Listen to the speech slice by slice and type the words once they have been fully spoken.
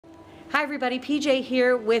Hi everybody, PJ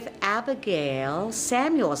here with Abigail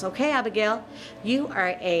Samuels. Okay, Abigail, you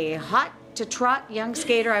are a hot to trot young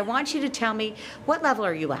skater. I want you to tell me, what level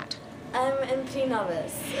are you at? I'm in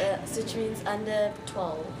pre-novice, which means under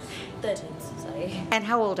 13, sorry. And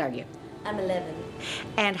how old are you? I'm 11.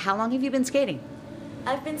 And how long have you been skating?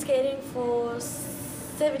 I've been skating for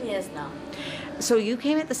 7 years now. So you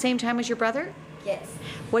came at the same time as your brother? Yes.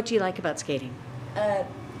 What do you like about skating?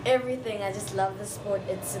 Everything. I just love the sport.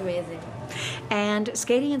 It's amazing. And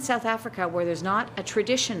skating in South Africa, where there's not a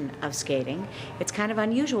tradition of skating, it's kind of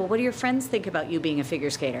unusual. What do your friends think about you being a figure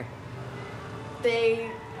skater? They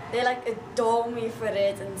like adore me for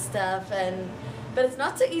it and stuff, but it's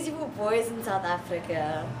not so easy for boys in South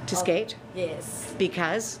Africa To skate? Yes.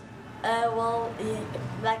 Because? Well,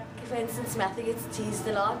 like for instance, Matthew gets teased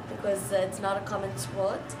a lot because it's not a common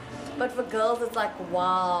sport. But for girls, it's like,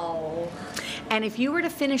 wow. And if you were to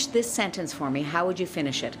finish this sentence for me, how would you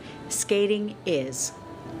finish it? Skating is?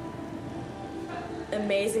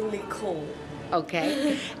 Amazingly cool.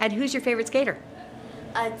 Okay. And who's your favorite skater?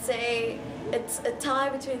 I'd say it's a tie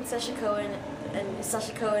between Sasha Cohen and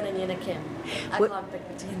Yuna Kim. I can't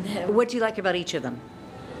pick between them. What do you like about each of them?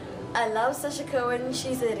 I love Sasha Cohen.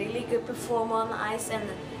 She's a really good performer on the ice and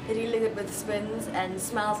really good with spins and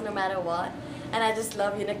smiles no matter what. And I just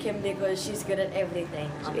love Yuna Kim because she's good at everything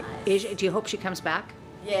on the ice. Do you hope she comes back?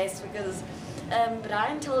 Yes, because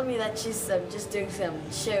Brian told me that she's just doing some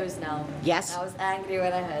shows now. Yes. I was angry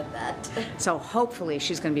when I heard that. So hopefully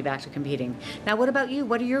she's going to be back to competing. Now what about you?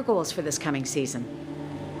 What are your goals for this coming season?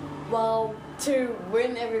 Well, to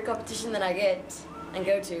win every competition that I get and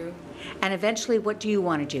go to. And eventually what do you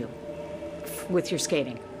want to do with your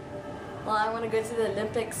skating? Well, I want to go to the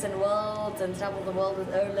Olympics and Worlds and travel the world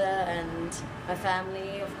with Ola and my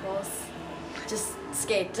family, of course. Just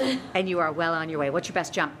skate. And you are well on your way. What's your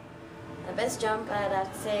best jump? My best jump, I'd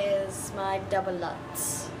have to say, is my double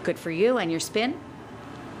lutz. Good for you. And your spin?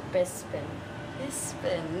 Best spin. Best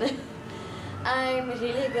spin. I'm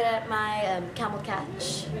really good at my camel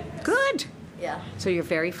catch. Good. Yeah. So you're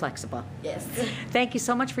very flexible. Yes. Thank you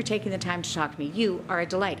so much for taking the time to talk to me. You are a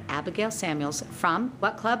delight. Abigail Samuels from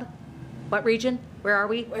what club? What region? Where are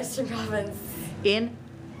we? Western Province. In?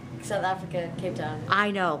 South Africa, Cape Town. I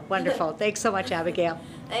know. Wonderful. Thanks so much, Abigail.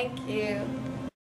 Thank you.